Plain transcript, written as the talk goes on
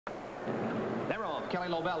Kelly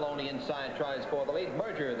Lobel on the inside tries for the lead.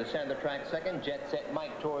 Merger, the center track second. Jet Set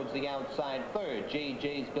Mike towards the outside third.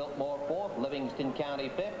 JJ's Biltmore fourth. Livingston County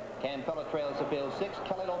fifth. Campella trails the field sixth.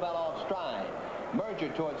 Kelly Lobel off stride. Merger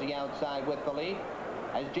towards the outside with the lead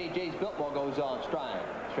as JJ's Biltmore goes off stride.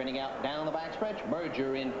 Straining out down the backstretch.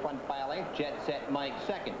 Merger in front by a length. Jet Set Mike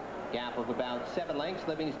second. Gap of about 7 lengths.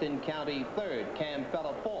 Livingston County third.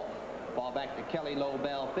 Campella fourth. Fall back to Kelly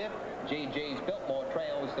Lobel fifth. JJ's Biltmore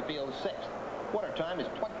trails the field sixth. Quarter time is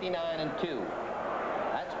 29-2.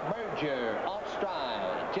 That's Merger off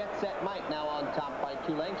stride. Jet Set Mike now on top by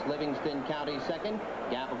 2 lengths. Livingston County second.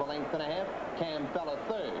 Gap of a length and a half. Campella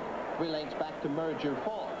third. 3 lengths back to Merger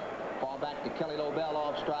fourth. Fall back to Kelly Lobel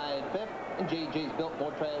off stride fifth. And JJ's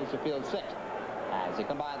Biltmore trails the field sixth. As they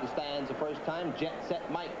come by the stands the first time, Jet Set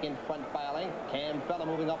Mike in front by a length. Campella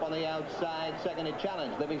moving up on the outside second at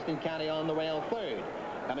challenge. Livingston County on the rail third.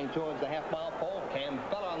 Coming towards the half-mile pole,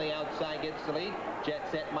 Campella on the outside gets the lead. Jet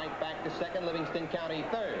Set Mike back to second. Livingston County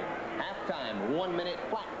third. Halftime, 1 minute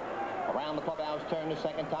flat. Around the clubhouse turn the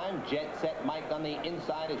second time. Jet Set Mike on the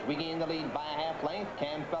inside is regained the lead by a half length.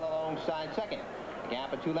 Campella alongside second.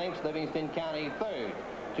 Gap of 2 lengths. Livingston County third.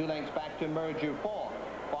 2 lengths back to Merger fourth.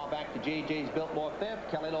 Fall back to JJ's Biltmore fifth.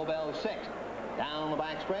 Kelly Lobel sixth. Down the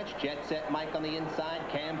backstretch, Jet Set Mike on the inside,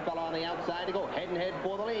 Campella on the outside to go head-and-head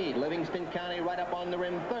for the lead. Livingston County right up on the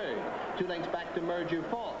rim third. 2 lengths back to Merger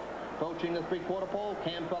fourth. Approaching the three-quarter pole,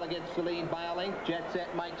 Campella gets the lead by a length. Jet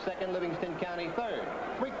Set Mike second, Livingston County third.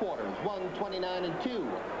 3/4, 1:29-2.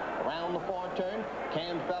 Around the far turn,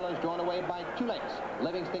 Campella is drawn away by 2 lengths.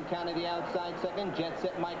 Livingston County the outside second, Jet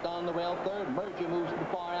Set Mike on the rail third. Merger moves to the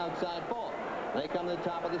far outside fourth. They come to the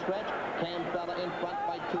top of the stretch. Campella in front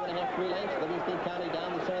by 2.5, 3 lengths. Livingston County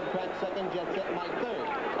down the center track second. Jet Set Mike third.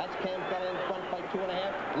 That's Campella in front by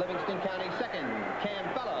 2.5. Livingston County second.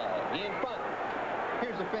 Campella in front.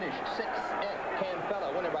 Here's the finish. 6F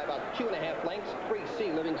Campella winning by about 2.5 lengths.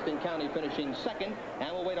 3C Livingston County finishing second.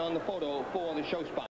 And we'll wait on the photo for the show spot.